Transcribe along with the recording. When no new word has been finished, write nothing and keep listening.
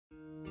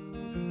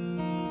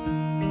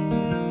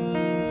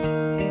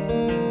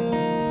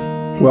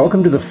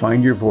Welcome to the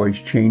Find Your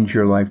Voice, Change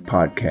Your Life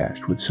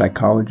podcast with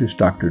psychologist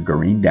Dr.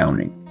 Doreen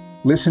Downing.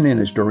 Listen in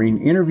as Doreen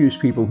interviews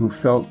people who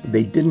felt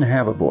they didn't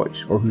have a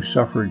voice or who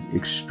suffered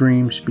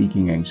extreme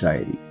speaking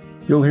anxiety.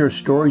 You'll hear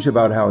stories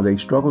about how they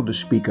struggled to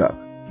speak up,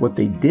 what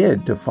they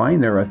did to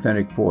find their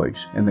authentic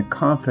voice, and the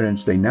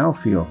confidence they now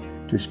feel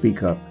to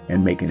speak up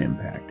and make an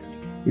impact.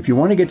 If you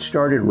want to get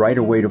started right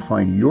away to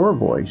find your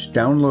voice,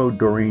 download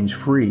Doreen's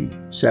free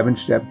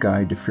 7-step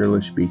guide to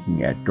fearless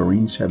speaking at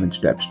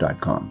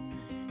doreen7steps.com.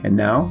 And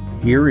now,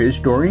 here is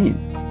Doreen.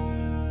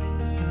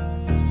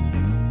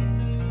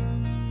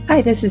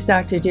 Hi, this is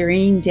Dr.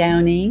 Doreen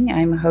Downing.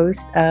 I'm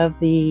host of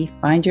the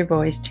Find Your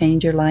Voice,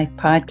 Change Your Life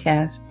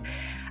podcast.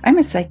 I'm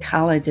a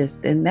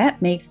psychologist, and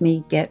that makes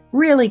me get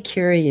really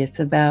curious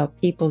about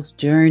people's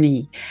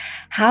journey,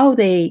 how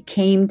they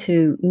came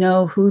to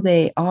know who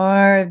they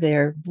are,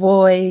 their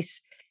voice.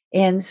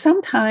 And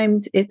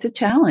sometimes it's a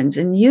challenge.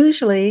 And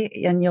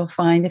usually, and you'll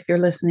find if you're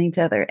listening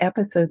to other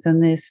episodes on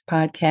this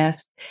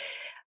podcast,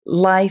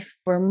 life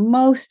for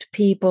most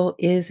people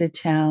is a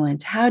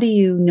challenge. How do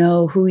you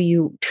know who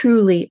you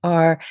truly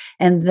are?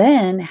 And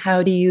then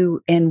how do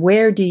you and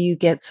where do you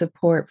get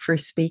support for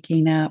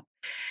speaking up?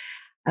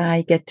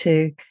 I get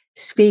to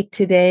speak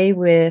today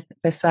with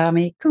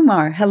Vasavi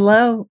Kumar.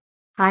 Hello.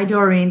 Hi,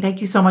 Doreen.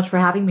 Thank you so much for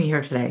having me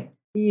here today.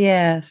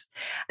 Yes.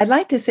 I'd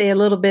like to say a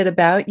little bit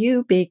about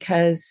you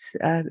because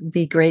it'd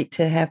be great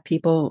to have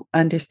people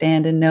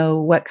understand and know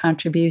what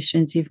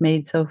contributions you've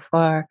made so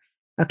far.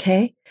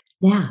 Okay?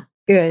 Yeah.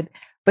 Good.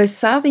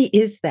 Vasavi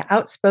is the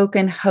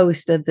outspoken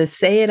host of the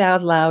Say It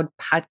Out Loud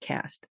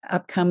podcast,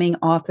 upcoming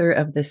author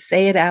of the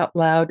Say It Out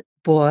Loud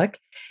book,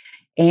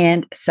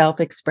 and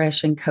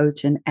self-expression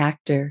coach and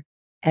actor.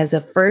 As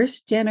a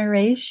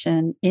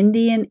first-generation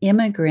Indian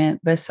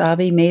immigrant,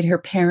 Vasavi made her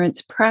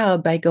parents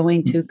proud by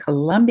going to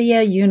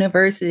Columbia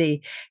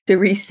University to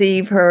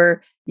receive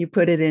her, you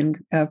put it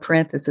in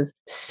parentheses,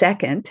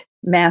 second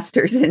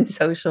master's in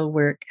social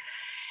work.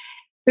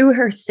 Through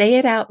her Say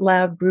It Out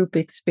Loud group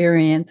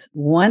experience,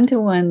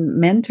 one-to-one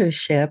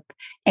mentorship,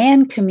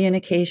 and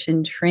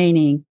communication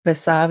training,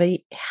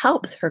 Vasavi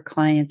helps her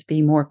clients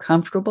be more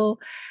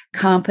comfortable,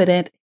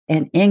 confident,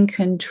 and in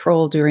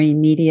control during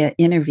media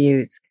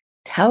interviews,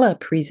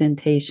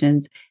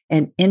 telepresentations,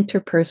 and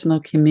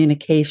interpersonal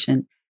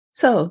communication,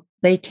 so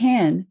they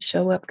can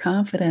show up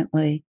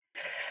confidently.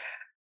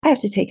 I have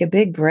to take a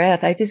big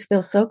breath. I just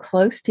feel so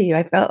close to you.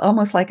 I felt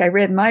almost like I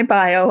read my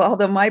bio,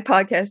 although my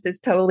podcast is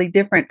totally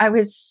different. I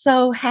was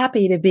so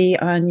happy to be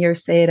on your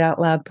Say It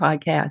Out Loud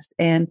podcast.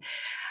 And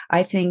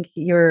I think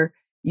your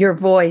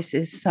voice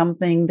is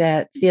something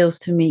that feels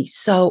to me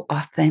so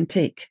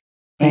authentic.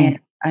 And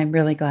I'm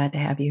really glad to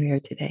have you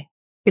here today.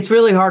 It's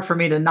really hard for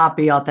me to not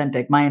be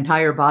authentic. My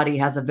entire body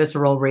has a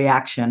visceral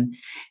reaction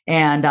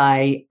and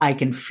I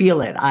can feel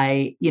it.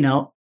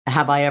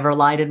 Have I ever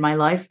lied in my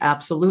life?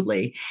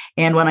 Absolutely.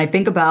 And when I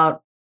think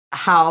about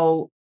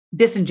how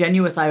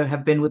disingenuous I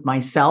have been with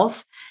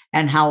myself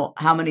and how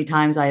many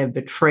times I have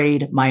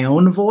betrayed my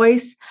own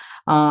voice,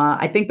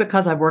 I think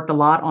because I've worked a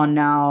lot on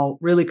now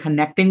really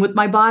connecting with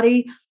my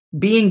body,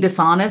 being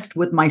dishonest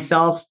with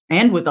myself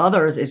and with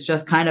others is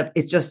just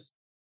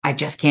I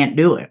just can't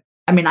do it.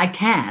 I mean, I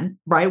can,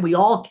 right? We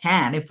all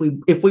can. If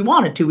we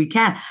wanted to, we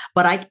can,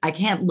 but I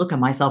can't look at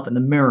myself in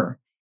the mirror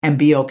and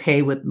be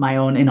okay with my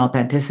own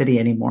inauthenticity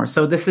anymore.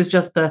 So this is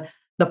just the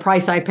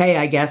price I pay,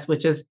 I guess,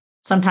 which is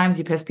sometimes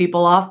you piss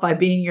people off by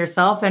being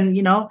yourself. And,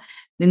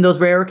 in those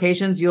rare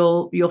occasions,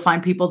 you'll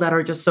find people that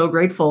are just so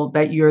grateful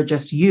that you're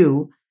just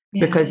you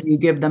because you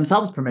give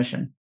themselves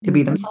permission to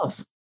be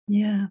themselves.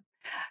 Yeah.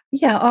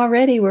 Yeah.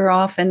 Already we're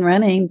off and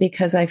running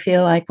because I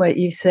feel like what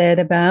you said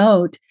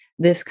about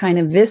this kind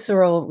of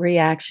visceral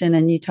reaction,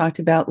 and you talked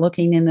about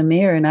looking in the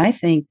mirror. And I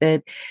think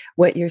that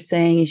what you're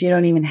saying is you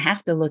don't even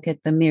have to look at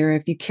the mirror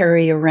if you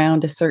carry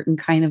around a certain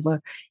kind of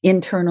a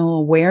internal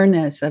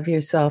awareness of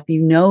yourself.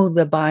 You know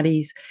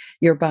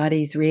your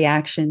body's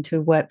reaction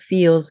to what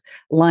feels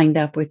lined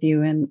up with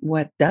you and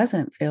what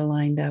doesn't feel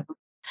lined up.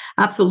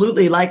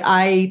 Absolutely. Like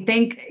I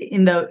think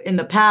in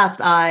the past,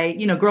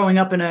 growing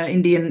up in an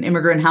Indian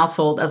immigrant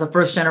household as a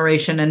first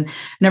generation and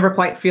never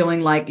quite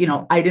feeling like,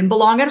 I didn't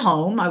belong at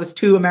home. I was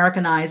too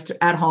Americanized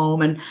at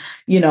home. And,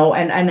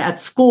 and at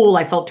school,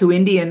 I felt too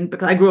Indian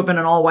because I grew up in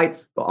an all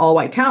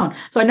white town.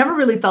 So I never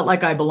really felt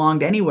like I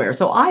belonged anywhere.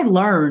 So I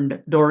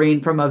learned,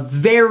 Doreen, from a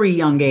very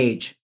young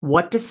age,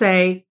 what to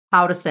say,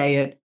 how to say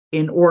it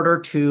in order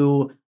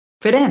to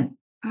fit in.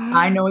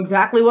 I know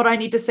exactly what I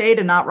need to say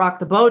to not rock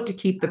the boat, to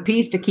keep the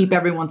peace, to keep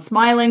everyone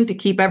smiling, to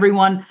keep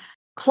everyone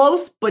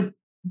close, but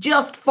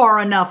just far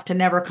enough to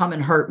never come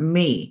and hurt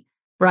me,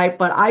 right?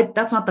 But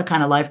that's not the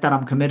kind of life that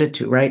I'm committed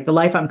to, right? The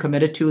life I'm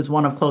committed to is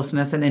one of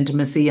closeness and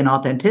intimacy and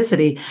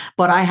authenticity,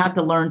 but I had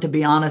to learn to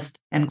be honest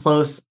and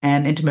close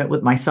and intimate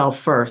with myself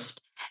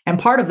first. And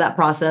part of that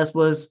process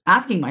was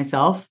asking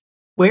myself,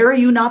 where are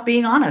you not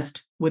being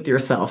honest with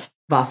yourself,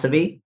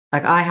 Vasavi?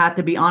 Like I had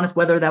to be honest,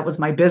 whether that was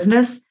my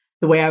business,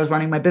 the way I was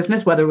running my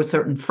business, whether it was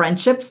certain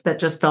friendships that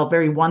just felt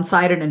very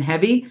one-sided and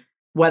heavy,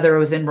 whether it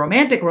was in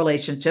romantic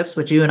relationships,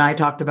 which you and I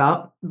talked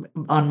about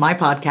on my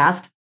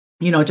podcast,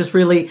 just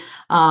really,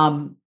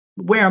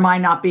 where am I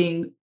not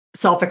being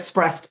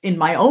self-expressed in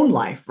my own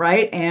life,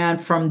 right? And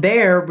from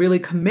there, really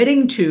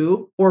committing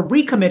to or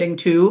recommitting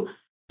to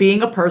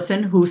being a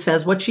person who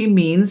says what she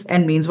means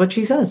and means what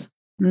she says.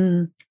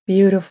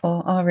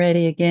 Beautiful.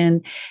 Already,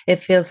 again, it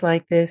feels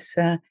like this.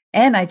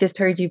 And I just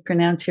heard you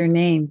pronounce your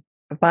name,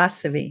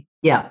 Vasavi.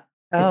 Yeah.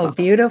 Oh,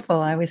 beautiful.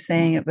 I was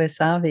saying it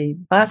Vasavi.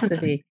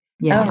 Vasavi.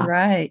 Yeah. Oh,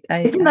 right.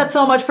 Isn't that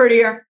so much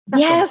prettier?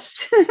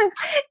 Yes.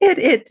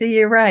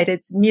 You're right.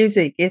 It's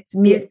music. It's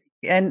music.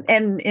 And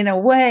in a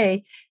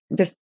way,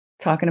 just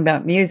talking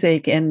about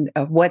music and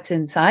what's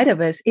inside of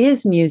us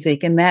is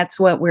music. And that's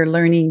what we're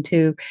learning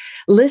to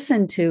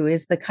listen to,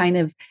 is the kind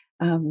of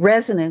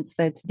resonance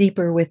that's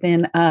deeper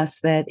within us.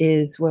 That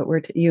is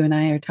what you and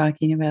I are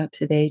talking about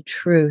today,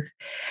 truth.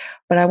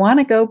 But I want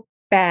to go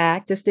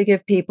back just to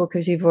give people,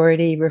 because you've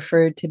already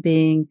referred to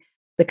being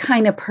the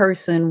kind of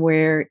person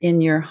where in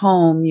your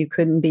home you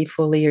couldn't be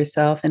fully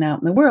yourself, and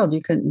out in the world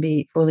you couldn't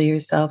be fully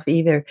yourself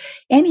either.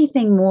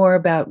 Anything more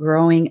about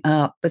growing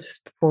up, but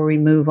just before we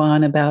move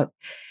on, about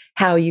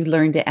how you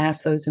learned to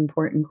ask those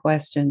important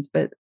questions.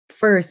 But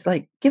first,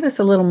 give us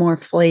a little more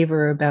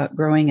flavor about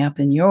growing up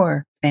in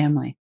your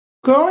family.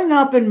 Growing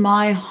up in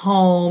my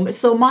home,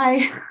 so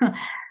my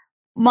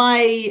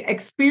my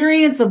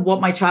experience of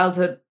what my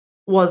childhood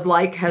was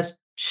like has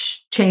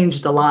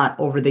changed a lot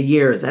over the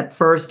years. At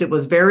first, it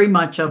was very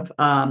much of,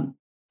 I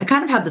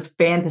kind of had this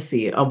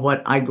fantasy of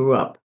what I grew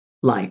up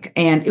like,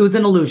 and it was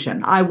an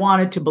illusion. I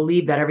wanted to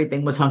believe that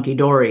everything was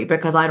hunky-dory,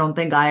 because I don't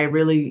think I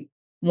really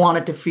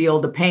wanted to feel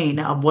the pain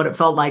of what it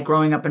felt like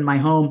growing up in my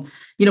home.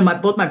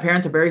 Both my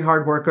parents are very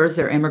hard workers.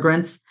 They're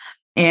immigrants.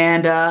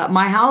 And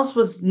my house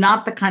was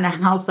not the kind of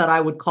house that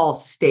I would call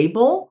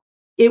stable.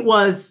 It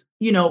was,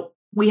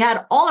 we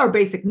had all our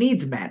basic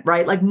needs met,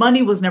 right? Like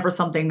money was never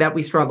something that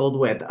we struggled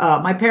with.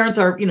 My parents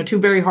are, two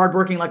very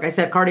hardworking, like I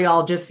said,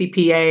 cardiologist,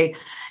 CPA.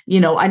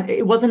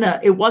 It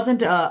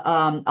wasn't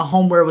a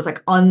home where it was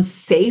like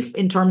unsafe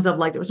in terms of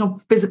like there was no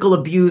physical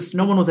abuse.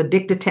 No one was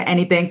addicted to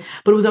anything,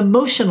 but it was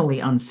emotionally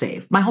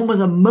unsafe. My home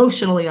was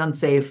emotionally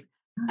unsafe.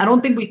 I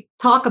don't think we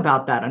talk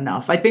about that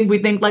enough. I think we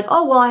think like,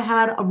 oh, well, I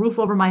had a roof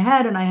over my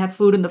head and I had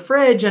food in the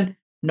fridge and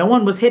no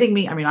one was hitting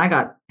me. I mean, I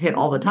got hit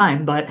all the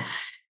time, but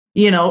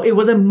it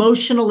was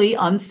emotionally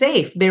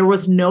unsafe. There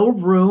was no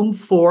room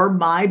for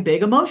my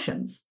big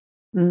emotions.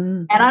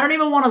 And I don't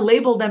even want to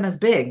label them as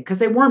big, because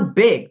they weren't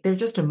big. They're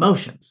just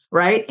emotions,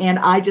 right? And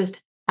I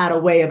just had a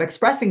way of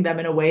expressing them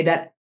in a way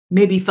that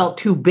maybe felt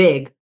too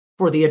big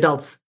for the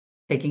adults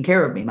taking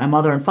care of me, my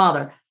mother and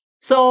father.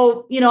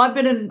 So, I've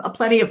been in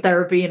plenty of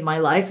therapy in my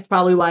life. It's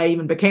probably why I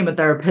even became a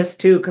therapist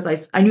too,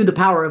 because I knew the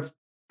power of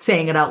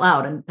saying it out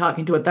loud and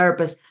talking to a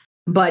therapist.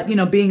 But,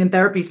 being in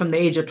therapy from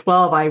the age of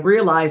 12, I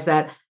realized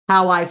that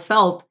how I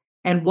felt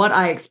and what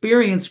I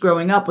experienced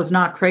growing up was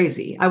not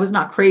crazy. I was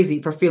not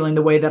crazy for feeling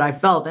the way that I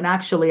felt. And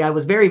actually, I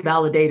was very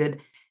validated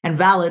and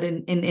valid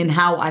in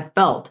how I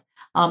felt.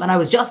 And I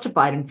was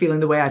justified in feeling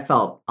the way I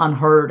felt,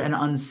 unheard and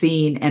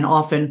unseen, and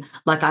often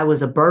like I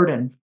was a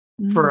burden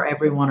for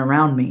everyone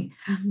around me.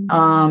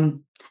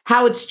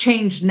 How it's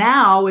changed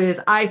now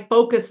is I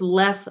focus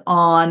less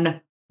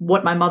on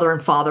what my mother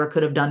and father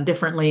could have done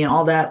differently and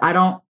all that.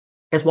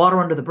 It's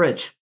water under the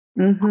bridge.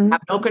 I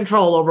have no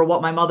control over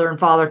what my mother and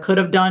father could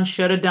have done,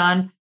 should have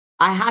done.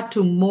 I had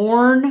to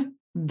mourn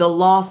the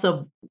loss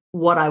of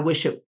what I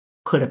wish it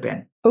could have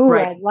been. Oh,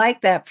 right? I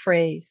like that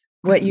phrase,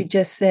 what you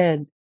just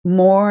said.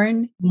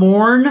 Mourn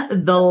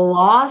the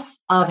loss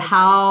of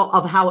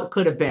how it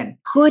could have been.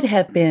 Could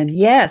have been,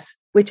 yes,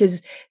 which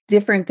is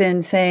different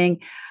than saying,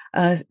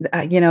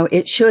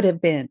 it should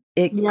have been.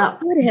 It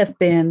could have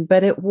been,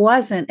 but it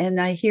wasn't. And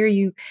I hear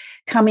you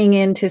coming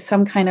into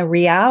some kind of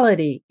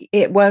reality.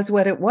 It was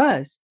what it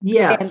was.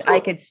 Yeah. And I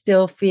could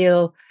still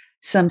feel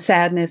some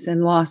sadness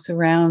and loss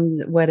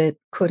around what it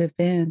could have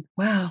been.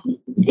 Wow.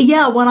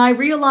 Yeah. When I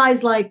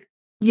realized,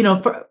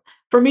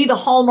 for me, the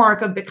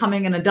hallmark of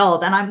becoming an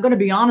adult, and I'm going to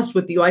be honest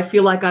with you, I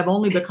feel like I've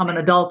only become an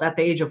adult at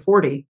the age of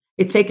 40.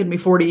 It's taken me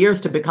 40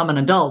 years to become an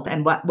adult.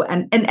 And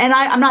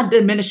I'm not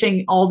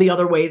diminishing all the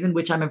other ways in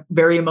which I'm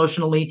very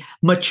emotionally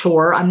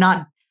mature. I'm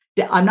not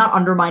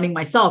undermining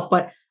myself,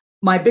 but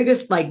my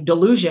biggest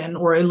delusion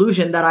or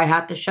illusion that I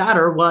had to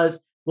shatter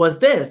was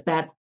this,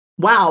 that,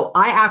 wow,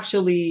 I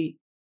actually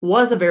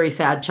was a very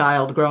sad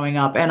child growing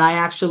up. And I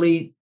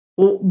actually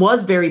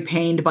was very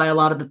pained by a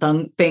lot of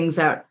the things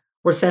that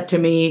were said to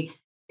me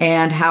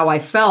and how I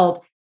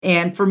felt.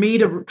 And for me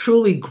to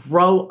truly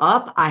grow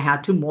up, I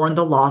had to mourn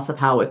the loss of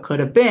how it could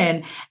have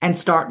been and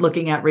start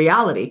looking at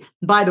reality.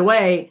 By the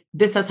way,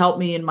 this has helped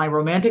me in my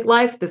romantic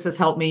life. This has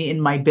helped me in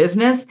my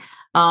business.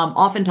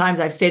 Oftentimes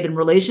I've stayed in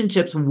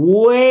relationships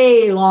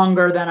way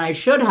longer than I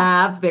should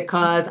have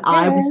because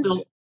I'm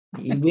still,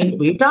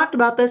 we've talked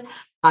about this.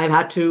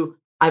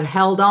 I've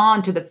held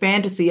on to the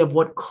fantasy of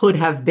what could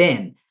have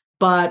been.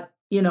 But,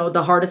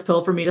 the hardest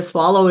pill for me to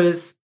swallow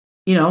is,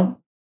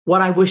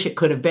 what I wish it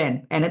could have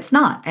been, and it's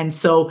not. And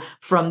so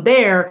from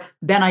there,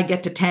 then I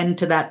get to tend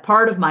to that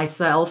part of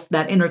myself,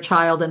 that inner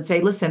child, and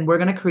say, listen, we're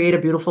going to create a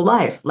beautiful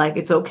life. Like,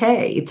 it's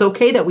okay. It's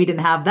okay that we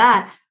didn't have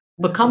that,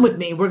 but come with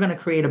me. We're going to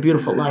create a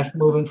beautiful life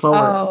moving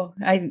forward.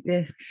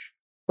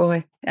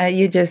 Boy,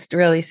 you just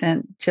really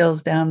sent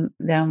chills down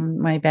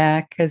my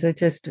back, because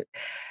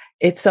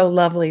it's so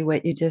lovely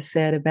what you just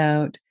said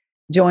about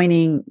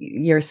joining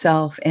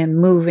yourself and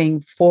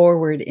moving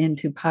forward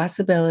into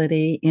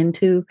possibility,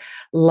 into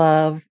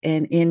love,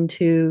 and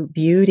into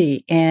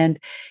beauty. And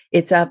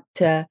it's up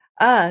to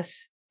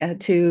us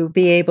to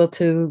be able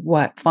to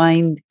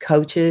find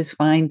coaches,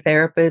 find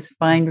therapists,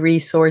 find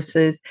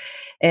resources,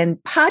 and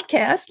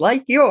podcasts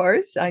like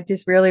yours. I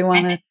just really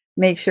want to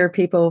make sure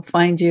people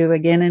find you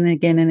again and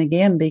again and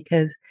again,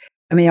 because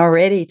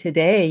already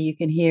today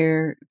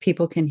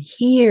people can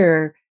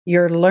hear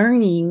your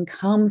learning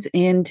comes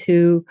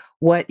into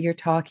what you're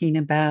talking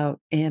about.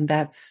 And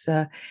that's,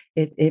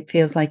 it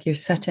feels like you're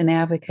such an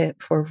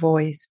advocate for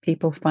voice,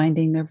 people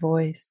finding their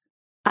voice.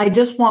 I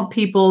just want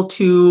people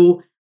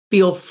to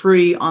feel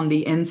free on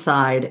the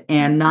inside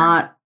and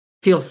not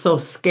feel so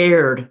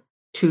scared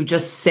to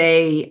just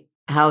say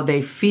how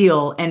they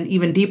feel. And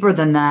even deeper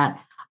than that,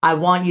 I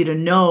want you to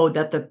know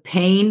that the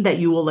pain that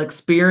you will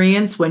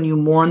experience when you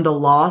mourn the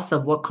loss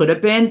of what could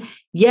have been,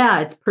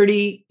 it's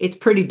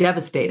pretty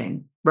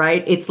devastating,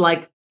 right? It's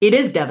like, it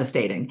is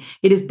devastating.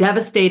 It is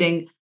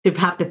devastating to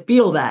have to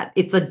feel that.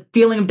 It's a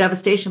feeling of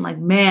devastation, like,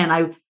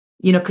 man,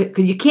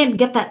 because you can't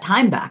get that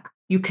time back.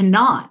 You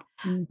cannot.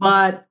 Mm-hmm.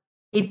 But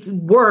it's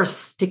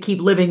worse to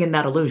keep living in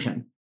that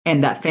illusion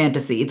and that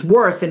fantasy. It's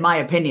worse, in my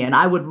opinion.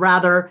 I would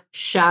rather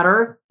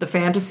shatter the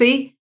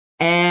fantasy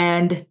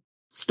and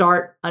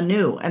start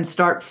anew and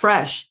start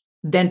fresh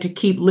than to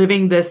keep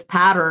living this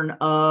pattern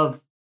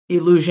of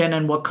illusion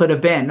and what could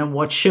have been and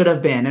what should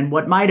have been and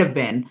what might have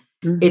been.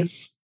 Mm-hmm.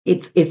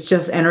 It's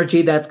just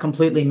energy that's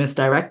completely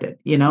misdirected,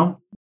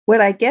 What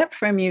I get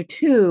from you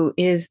too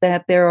is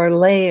that there are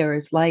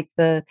layers, like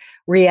the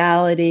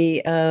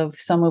reality of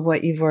some of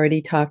what you've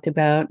already talked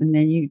about. And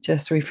then you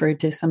just referred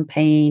to some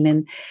pain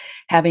and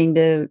having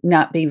to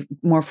not be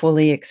more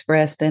fully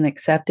expressed and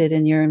accepted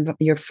in your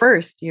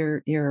first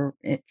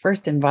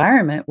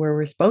environment where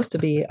we're supposed to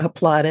be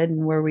applauded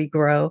and where we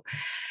grow.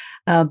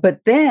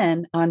 But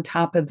then on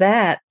top of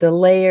that, the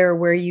layer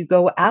where you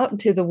go out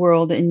into the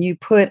world and you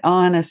put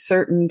on a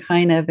certain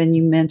kind of, and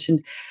you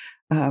mentioned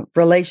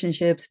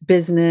relationships,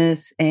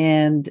 business,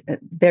 and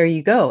there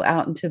you go,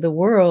 out into the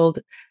world,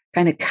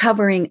 kind of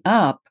covering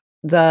up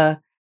the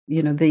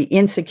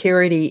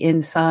insecurity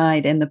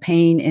inside and the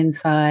pain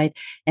inside.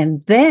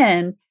 And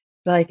then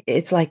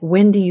it's like,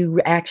 when do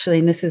you actually,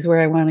 and this is where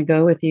I want to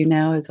go with you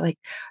now, is like,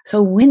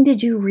 so when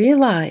did you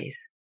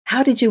realize?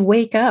 How did you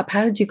wake up?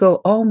 How did you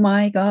go, oh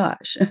my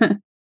gosh?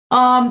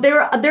 I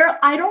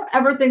don't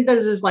ever think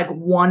there's just like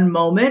one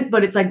moment,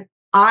 but it's like,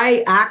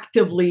 I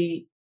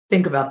actively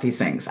think about these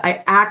things.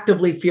 I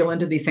actively feel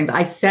into these things.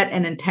 I set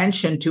an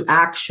intention to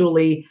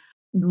actually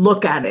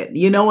look at it.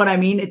 You know what I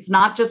mean? It's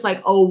not just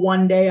like, oh,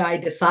 one day I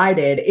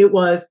decided. It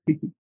was,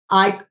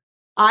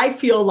 I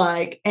feel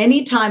like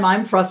anytime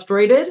I'm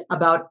frustrated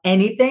about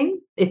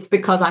anything, it's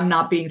because I'm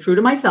not being true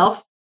to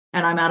myself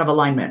and I'm out of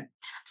alignment.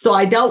 So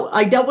I dealt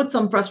with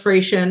some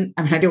frustration.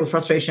 I deal with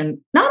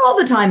frustration, not all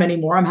the time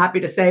anymore, I'm happy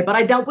to say, but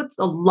I dealt with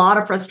a lot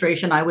of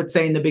frustration, I would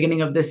say, in the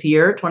beginning of this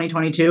year,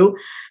 2022.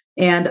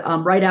 And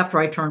right after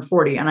I turned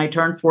 40, and I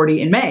turned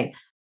 40 in May.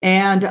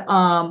 And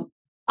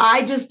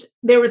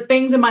there were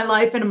things in my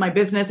life and in my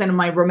business and in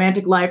my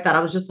romantic life that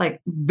I was just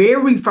like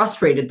very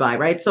frustrated by,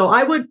 right? So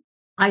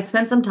I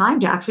spent some time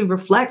to actually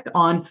reflect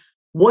on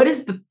what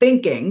is the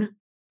thinking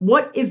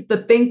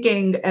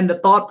and the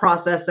thought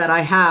process that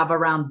I have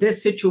around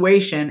this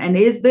situation? And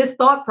is this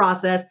thought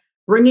process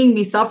bringing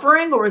me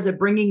suffering, or is it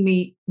bringing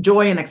me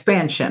joy and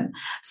expansion?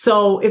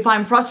 So if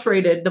I'm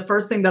frustrated, the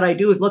first thing that I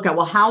do is look at,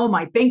 well, how am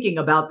I thinking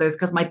about this?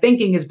 Because my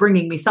thinking is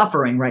bringing me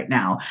suffering right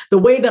now. The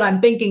way that I'm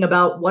thinking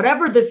about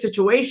whatever this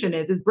situation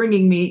is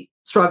bringing me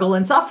struggle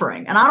and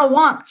suffering. And I don't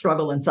want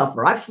struggle and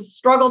suffer. I've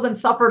struggled and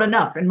suffered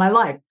enough in my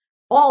life.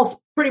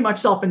 All pretty much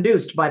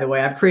self-induced, by the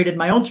way. I've created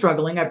my own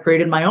struggling. I've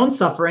created my own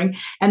suffering.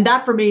 And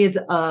that for me is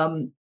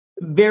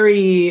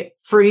very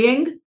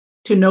freeing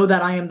to know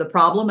that I am the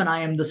problem and I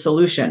am the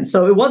solution.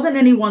 So it wasn't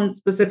any one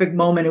specific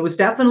moment. It was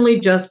definitely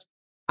just,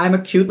 I'm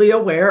acutely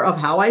aware of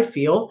how I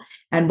feel.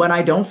 And when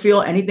I don't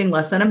feel anything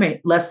less than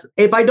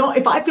if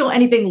I feel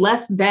anything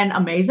less than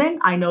amazing,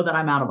 I know that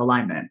I'm out of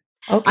alignment.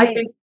 Okay. I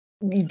think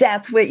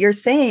that's what you're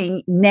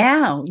saying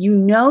now,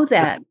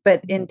 that,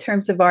 but in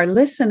terms of our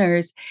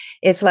listeners,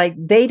 it's like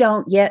they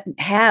don't yet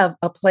have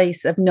a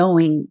place of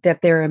knowing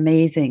that they're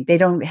amazing. They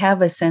don't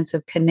have a sense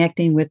of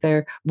connecting with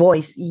their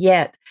voice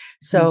yet.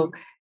 So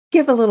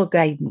give a little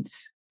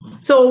guidance.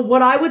 So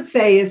what I would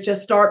say is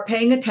just start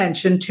paying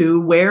attention to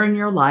where in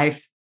your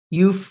life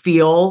you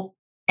feel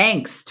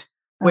angst,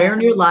 where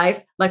in your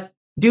life,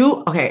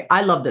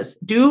 I love this.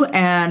 Do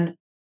an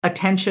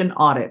attention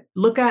audit.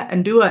 Look at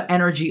and do an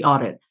energy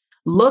audit.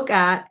 Look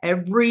at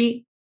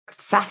every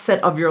facet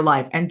of your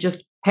life and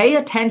just pay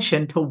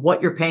attention to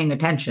what you're paying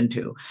attention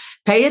to.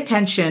 Pay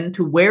attention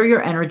to where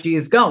your energy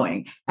is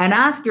going and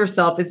ask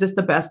yourself, is this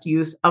the best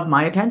use of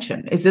my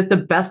attention? Is this the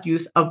best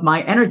use of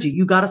my energy?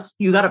 You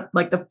gotta,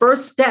 like, the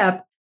first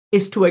step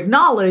is to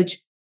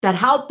acknowledge that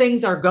how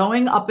things are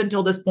going up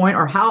until this point,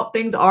 or how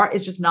things are,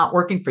 is just not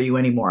working for you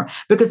anymore.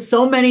 Because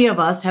so many of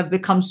us have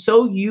become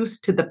so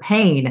used to the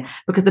pain,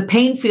 because the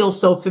pain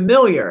feels so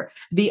familiar.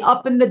 The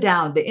up and the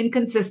down, the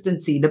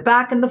inconsistency, the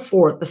back and the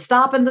forth, the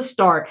stop and the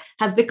start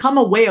has become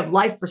a way of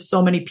life for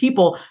so many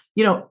people.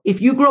 You know, if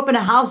you grew up in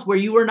a house where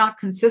you were not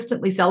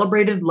consistently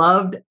celebrated,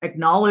 loved,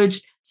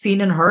 acknowledged,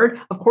 seen and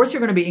heard, of course, you're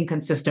going to be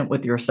inconsistent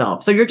with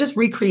yourself. So you're just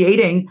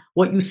recreating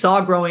what you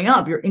saw growing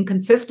up. You're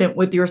inconsistent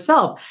with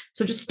yourself.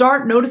 So just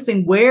start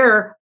noticing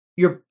where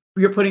you're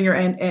putting your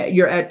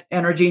energy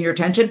and your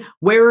attention.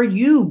 Where are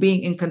you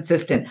being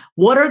inconsistent?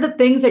 What are the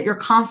things that you're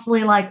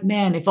constantly like,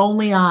 man, if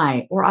only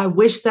I, or I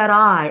wish that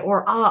I,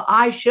 or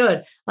I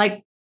should.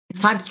 Like,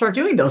 it's time to start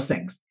doing those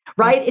things,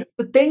 right? It's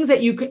the things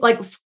that you could, like,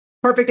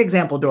 perfect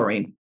example,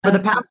 Doreen. For the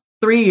past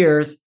 3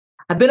 years,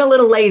 I've been a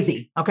little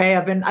lazy. Okay.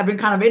 I've been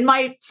kind of in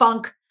my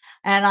funk,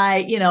 and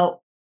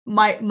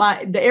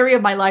the area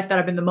of my life that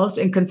I've been the most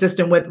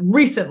inconsistent with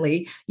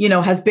recently,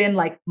 has been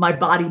like my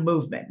body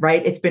movement,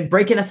 right? It's been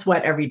breaking a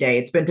sweat every day.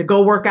 It's been to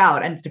go work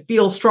out and to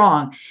feel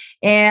strong.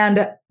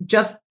 And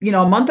just, a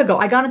month ago,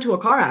 I got into a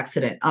car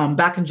accident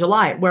back in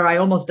July where I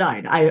almost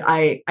died.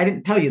 I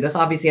didn't tell you this.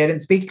 Obviously, I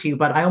didn't speak to you,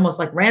 but I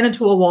almost ran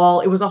into a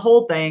wall. It was a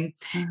whole thing.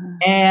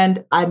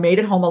 And I made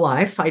it home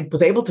alive. I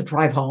was able to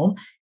drive home.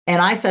 And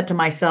I said to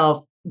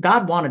myself,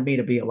 God wanted me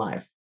to be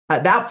alive.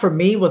 That for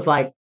me was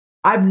like,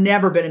 I've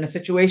never been in a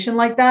situation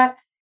like that.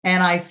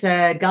 And I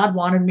said, God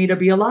wanted me to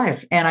be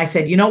alive. And I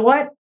said, you know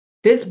what?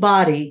 This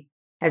body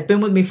has been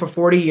with me for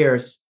 40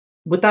 years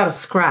without a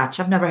scratch.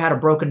 I've never had a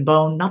broken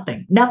bone,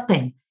 nothing.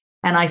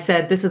 And I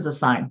said, this is a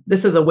sign.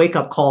 This is a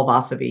wake-up call,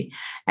 Vasavi.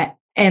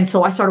 And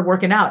so I started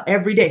working out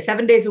every day,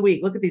 7 days a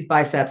week. Look at these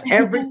biceps.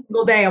 Every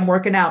single day I'm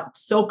working out,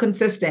 so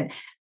consistent.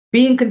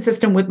 Being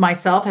consistent with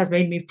myself has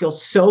made me feel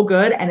so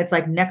good. And it's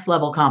like next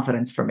level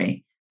confidence for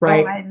me,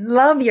 right? Oh, I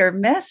love your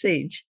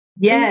message.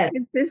 Yes.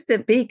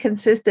 Be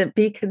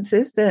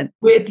consistent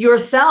with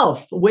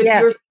yourself,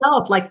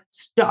 like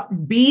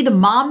be the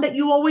mom that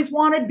you always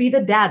wanted, be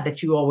the dad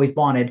that you always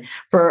wanted.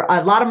 For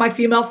a lot of my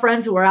female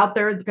friends who are out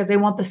there because they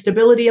want the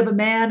stability of a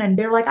man, and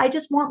they're like, I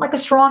just want like a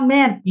strong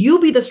man. You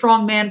be the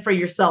strong man for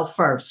yourself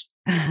first.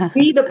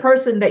 Be the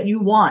person that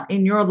you want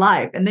in your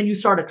life. And then you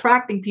start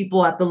attracting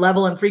people at the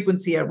level and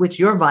frequency at which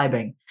you're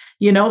vibing,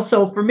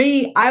 So for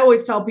me, I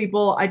always tell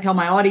people, I tell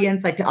my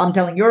audience, I'm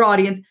telling your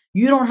audience,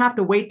 you don't have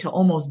to wait to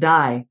almost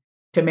die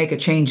to make a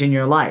change in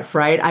your life,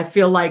 right? I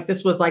feel like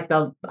this was like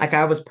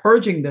I was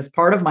purging this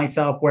part of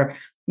myself where,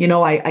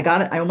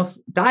 I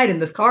almost died in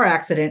this car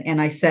accident.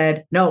 And I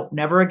said, no,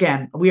 never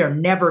again. We are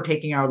never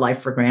taking our life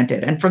for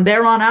granted. And from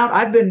there on out,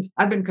 I've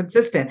been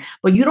consistent,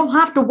 but you don't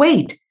have to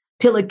wait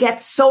till it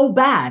gets so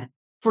bad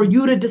for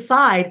you to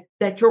decide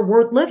that you're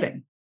worth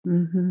living.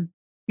 Mm-hmm.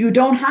 You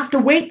don't have to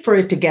wait for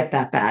it to get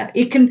that bad.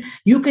 You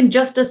can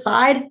just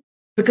decide,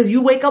 because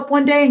you wake up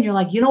one day and you're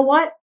like, you know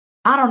what?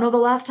 I don't know the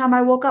last time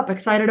I woke up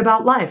excited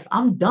about life.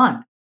 I'm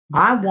done.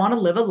 I want to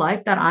live a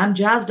life that I'm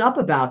jazzed up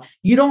about.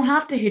 You don't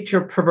have to hit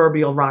your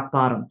proverbial rock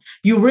bottom.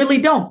 You really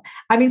don't.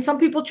 I mean, some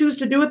people choose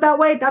to do it that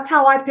way. That's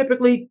how I've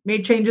typically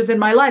made changes in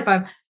my life.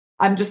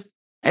 I'm just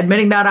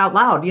admitting that out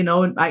loud.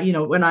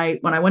 When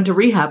I went to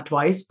rehab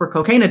twice for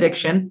cocaine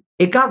addiction,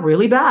 it got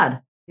really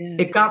bad. Yes.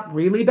 It got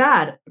really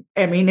bad.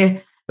 I mean,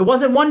 it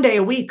wasn't one day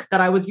a week that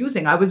I was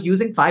using. I was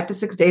using 5 to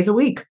 6 days a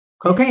week,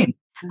 cocaine.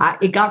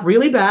 It got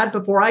really bad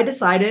before I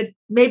decided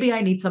maybe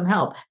I need some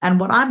help. And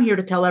what I'm here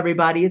to tell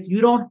everybody is you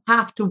don't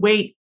have to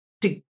wait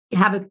to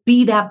have it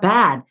be that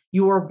bad.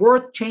 You are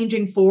worth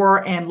changing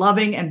for and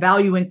loving and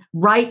valuing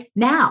right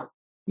now.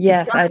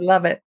 Yes, I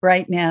love it.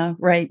 Right now.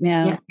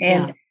 Yeah,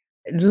 and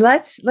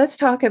let's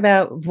talk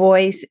about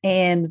voice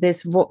and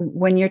this.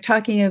 When you're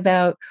talking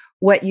about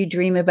what you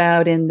dream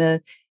about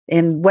and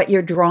what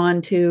you're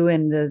drawn to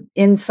and the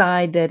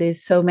inside that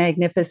is so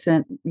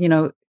magnificent,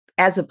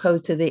 as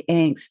opposed to the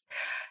angst.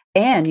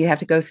 And you have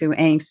to go through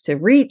angst to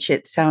reach,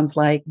 it sounds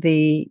like,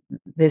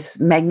 this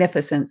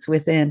magnificence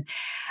within.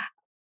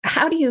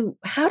 How do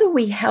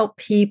we help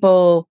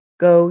people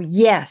go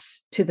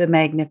yes to the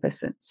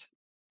magnificence?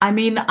 I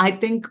mean, I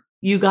think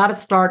you got to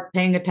start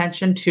paying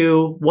attention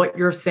to what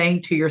you're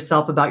saying to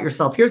yourself about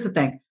yourself. Here's the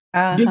thing.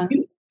 Uh-huh.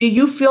 Do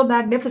you feel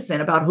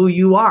magnificent about who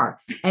you are?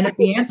 And if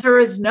the answer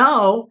is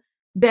no,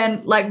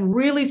 then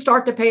really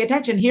start to pay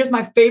attention. Here's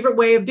my favorite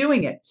way of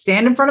doing it.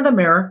 Stand in front of the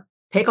mirror,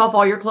 take off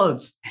all your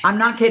clothes. I'm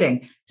not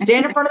kidding.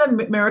 Stand in front of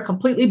the mirror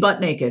completely butt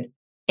naked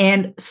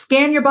and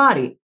scan your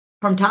body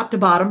from top to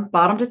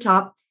bottom to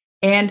top,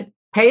 and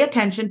pay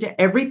attention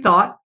to every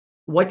thought,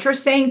 what you're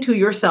saying to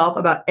yourself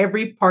about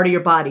every part of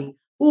your body.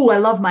 Ooh, I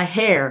love my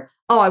hair.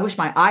 Oh, I wish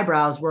my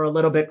eyebrows were a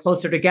little bit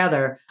closer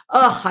together.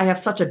 Ugh, I have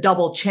such a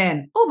double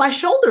chin. Oh, my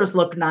shoulders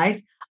look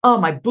nice. Oh,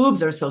 my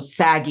boobs are so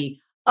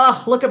saggy.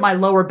 Ugh, look at my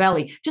lower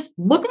belly. Just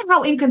look at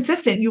how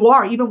inconsistent you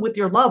are, even with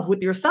your love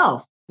with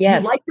yourself.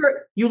 Yes.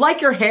 You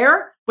like your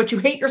hair, but you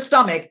hate your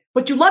stomach,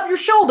 but you love your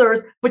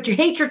shoulders, but you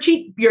hate your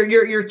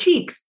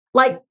cheeks.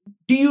 Like,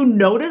 do you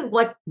notice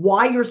like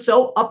why you're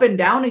so up and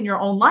down in your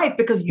own life?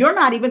 Because you're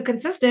not even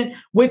consistent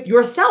with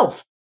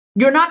yourself.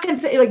 You're not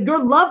like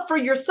your love for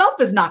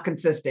yourself is not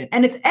consistent.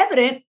 And it's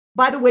evident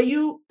by the way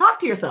you talk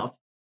to yourself.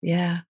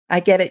 Yeah, I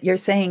get it. You're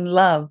saying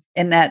love.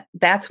 And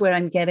that's what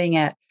I'm getting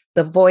at.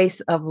 The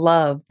voice of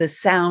love, the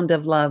sound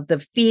of love, the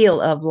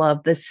feel of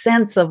love, the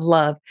sense of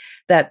love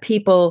that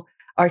people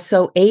are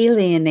so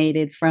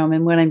alienated from.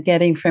 And what I'm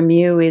getting from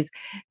you is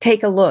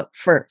take a look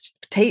first.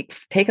 Take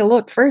a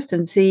look first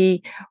and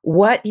see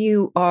what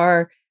you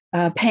are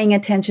paying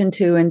attention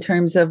to in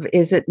terms of,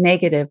 is it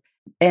negative?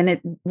 And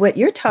what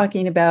you're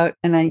talking about,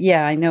 and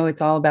I know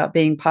it's all about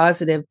being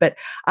positive, but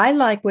I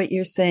like what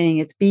you're saying.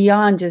 It's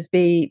beyond just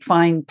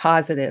find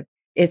positive.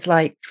 It's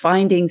like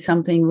finding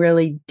something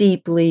really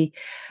deeply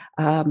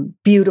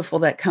beautiful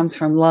that comes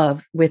from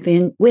love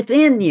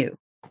within you.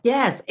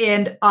 Yes.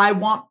 And I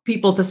want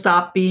people to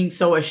stop being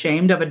so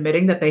ashamed of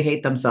admitting that they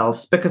hate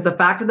themselves, because the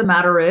fact of the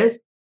matter is,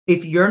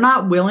 if you're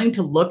not willing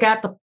to look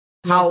at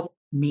how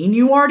mean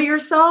you are to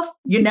yourself,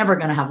 you're never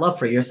going to have love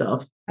for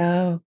yourself.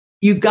 Oh,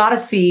 you got to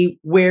see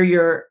where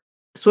you're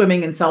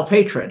swimming in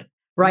self-hatred,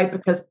 right?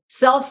 Because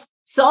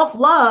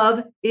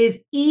self-love is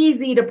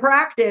easy to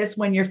practice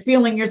when you're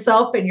feeling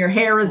yourself and your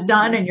hair is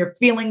done and you're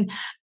feeling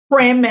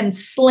prim and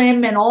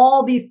slim and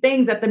all these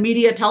things that the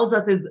media tells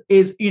us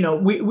is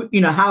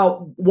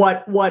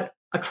what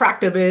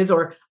attractive is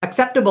or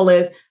acceptable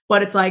is.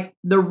 But it's like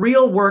the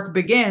real work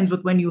begins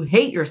with when you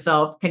hate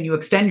yourself. Can you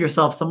extend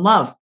yourself some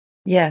love?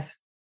 Yes.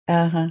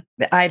 I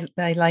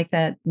like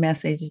that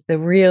message. The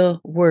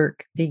real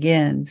work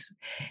begins.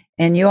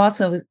 And you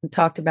also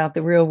talked about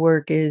the real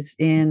work is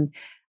in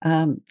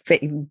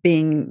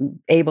being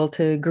able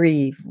to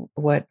grieve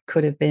what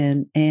could have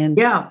been. And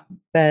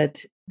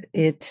but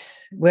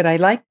it's what I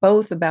like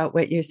both about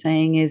what you're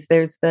saying is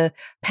there's the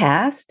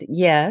past,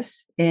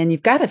 yes, and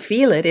you've got to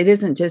feel it. It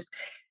isn't just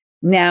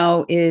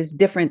now is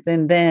different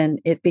than then,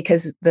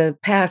 because the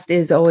past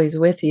is always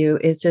with you.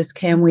 It's just,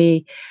 can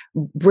we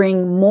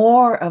bring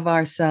more of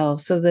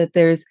ourselves so that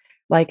there's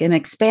like an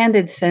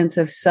expanded sense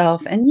of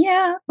self, and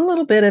a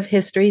little bit of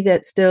history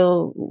that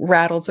still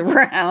rattles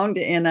around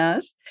in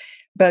us,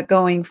 but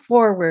going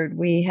forward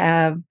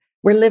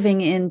we're living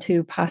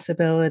into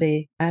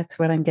possibility. That's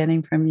what I'm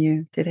getting from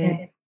you today.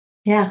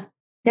 Yes.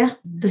 Yeah.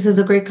 This is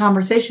a great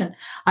conversation.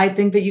 I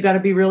think that you got to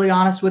be really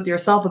honest with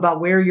yourself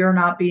about where you're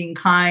not being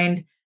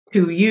kind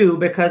to you,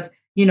 because,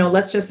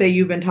 let's just say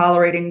you've been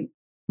tolerating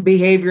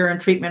behavior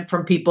and treatment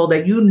from people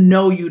that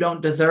you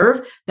don't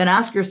deserve. Then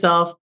ask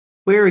yourself,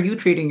 where are you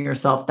treating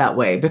yourself that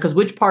way? Because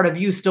which part of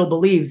you still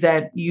believes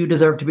that you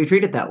deserve to be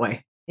treated that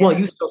way? Yeah. Well,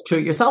 you still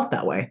treat yourself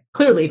that way.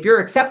 Clearly, if you're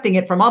accepting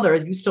it from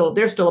others,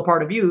 there's still a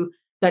part of you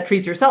that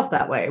treats yourself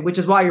that way, which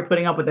is why you're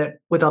putting up with it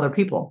with other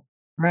people.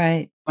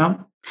 Right.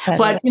 But,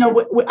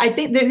 I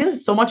think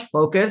there's so much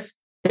focus.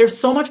 There's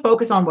so much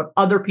focus on what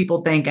other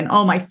people think. And,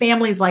 my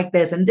family's like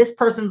this and this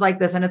person's like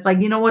this. And it's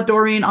like, you know what,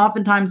 Doreen,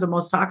 oftentimes the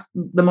most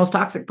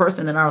toxic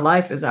person in our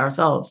life is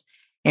ourselves.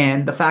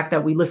 And the fact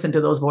that we listen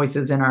to those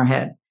voices in our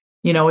head,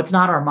 it's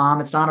not our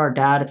mom, it's not our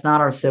dad, it's not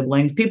our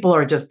siblings. People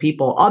are just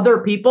people. Other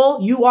people,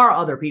 you are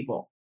other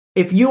people.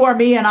 If you are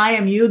me and I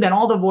am you, then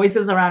all the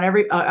voices around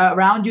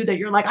around you that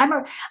you're like, I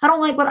don't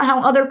like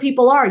how other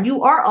people are.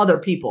 You are other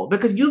people,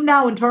 because you've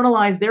now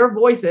internalized their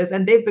voices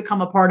and they've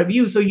become a part of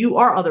you. So you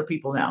are other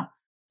people now.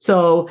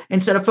 So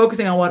instead of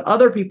focusing on what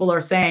other people are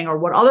saying or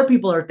what other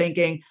people are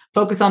thinking,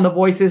 focus on the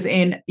voices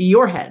in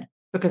your head,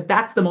 because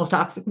that's the most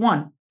toxic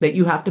one that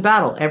you have to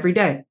battle every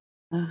day.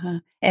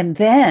 And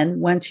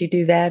then once you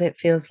do that, it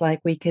feels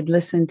like we could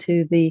listen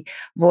to the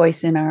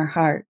voice in our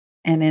heart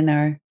and in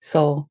our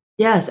soul.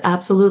 Yes,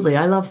 absolutely.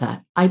 I love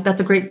that.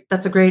 That's a great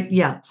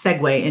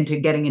segue into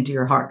getting into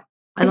your heart.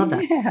 I love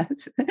that.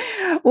 Yes.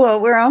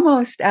 Well, we're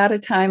almost out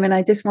of time, and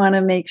I just want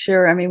to make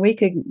sure, we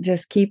could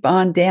just keep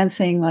on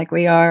dancing like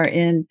we are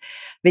in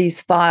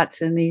these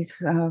thoughts and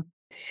these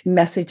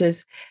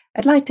messages.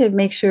 I'd like to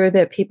make sure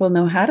that people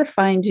know how to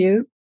find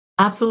you.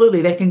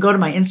 Absolutely. They can go to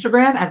my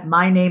Instagram at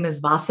My Name is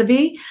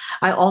Vasavi.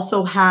 I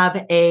also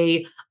have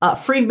a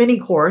free mini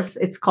course.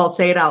 It's called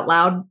Say It Out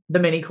Loud, the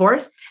mini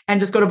course. And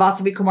just go to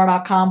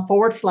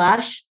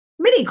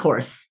vasavikumar.com/mini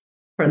course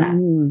for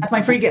that. That's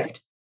my free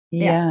gift.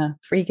 Yeah,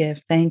 free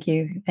gift. Thank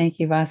you. Thank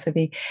you,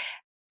 Vasavi.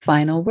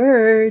 Final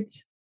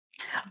words.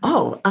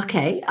 Oh,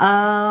 okay.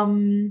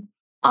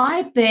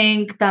 I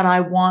think that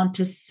I want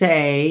to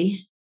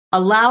say,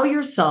 allow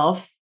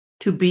yourself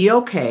to be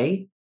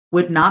okay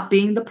with not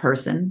being the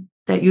person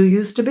that you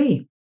used to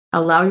be.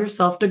 Allow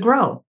yourself to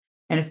grow.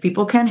 And if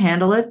people can't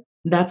handle it,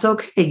 that's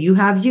okay. You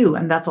have you,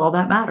 and that's all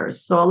that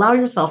matters. So allow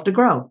yourself to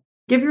grow.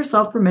 Give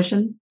yourself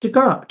permission to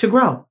grow.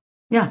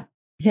 Yeah.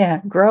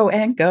 Yeah. Grow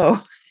and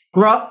go.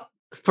 Grow.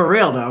 For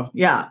real, though.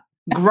 Yeah.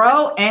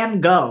 Grow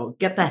and go.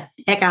 Get the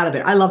heck out of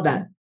it. I love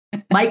that.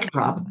 Mic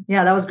drop.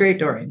 Yeah, that was great,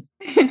 Doreen.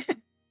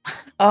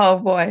 Oh,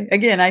 boy.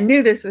 Again, I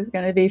knew this was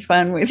going to be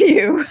fun with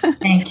you.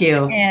 Thank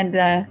you.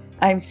 And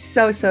I'm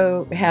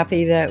so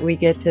happy that we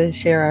get to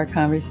share our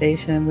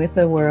conversation with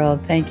the world.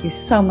 Thank you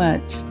so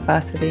much,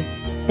 Vasavi.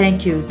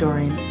 Thank you,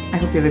 Doreen. I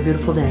hope you have a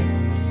beautiful day.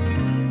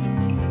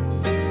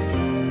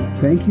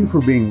 Thank you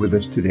for being with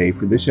us today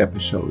for this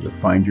episode of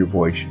Find Your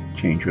Voice,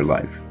 Change Your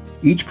Life.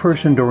 Each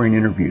person Doreen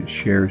interviews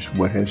shares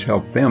what has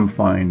helped them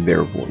find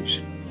their voice.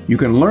 You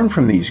can learn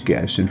from these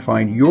guests and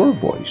find your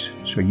voice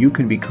so you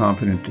can be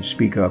confident to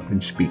speak up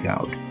and speak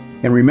out.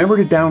 And remember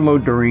to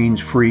download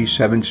Doreen's free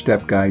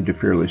 7-step guide to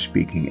fearless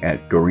speaking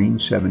at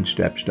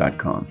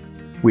doreen7steps.com.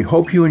 We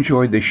hope you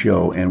enjoyed the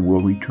show and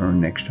will return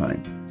next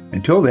time.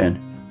 Until then,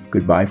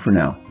 goodbye for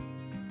now.